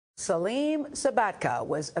Salim Sabatka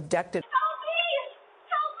was abducted. Help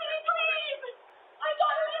me, please! My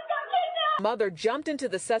daughter just got kidnapped! Mother jumped into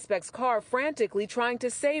the suspect's car, frantically trying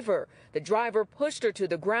to save her. The driver pushed her to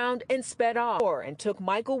the ground and sped off and took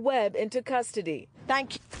Michael Webb into custody.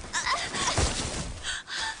 Thank you.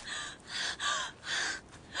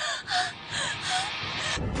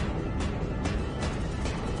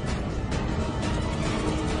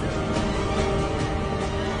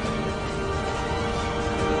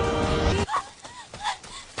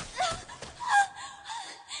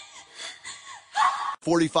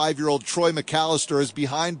 45-year-old Troy McAllister is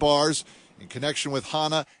behind bars in connection with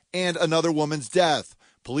Hannah and another woman's death.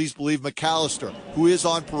 Police believe McAllister, who is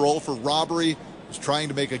on parole for robbery, is trying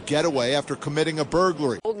to make a getaway after committing a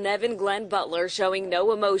burglary. Old Nevin Glenn Butler showing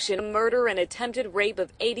no emotion, murder and attempted rape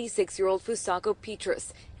of 86-year-old Fusako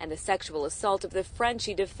Petrus, and the sexual assault of the friend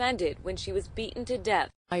she defended when she was beaten to death.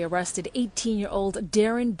 I arrested 18-year-old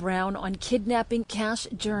Darren Brown on kidnapping Cash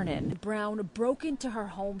Jernan. Brown broke into her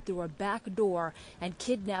home through a back door and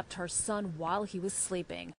kidnapped her son while he was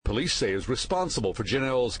sleeping. Police say is responsible for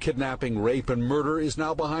Janelle's kidnapping, rape, and murder is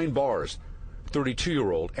now behind bars.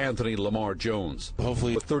 32-year-old Anthony Lamar Jones.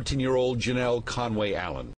 Hopefully, 13-year-old Janelle Conway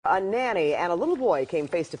Allen. A nanny and a little boy came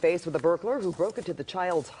face-to-face with a burglar who broke into the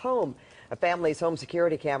child's home. A family's home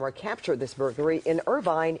security camera captured this burglary in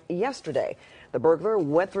Irvine yesterday. The burglar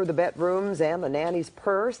went through the bedrooms and the nanny's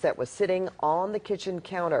purse that was sitting on the kitchen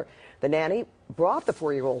counter. The nanny brought the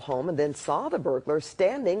 4-year-old home and then saw the burglar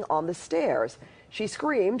standing on the stairs. She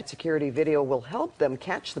screamed. Security video will help them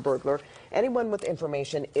catch the burglar. Anyone with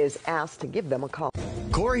information is asked to give them a call.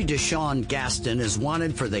 Corey Deshawn Gaston is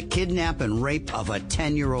wanted for the kidnap and rape of a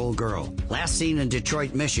 10-year-old girl. Last seen in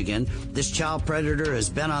Detroit, Michigan, this child predator has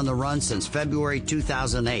been on the run since February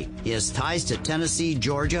 2008. He has ties to Tennessee,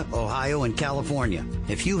 Georgia, Ohio, and California.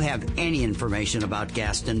 If you have any information about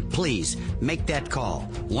Gaston, please make that call.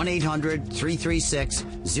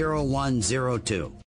 1-800-336-0102.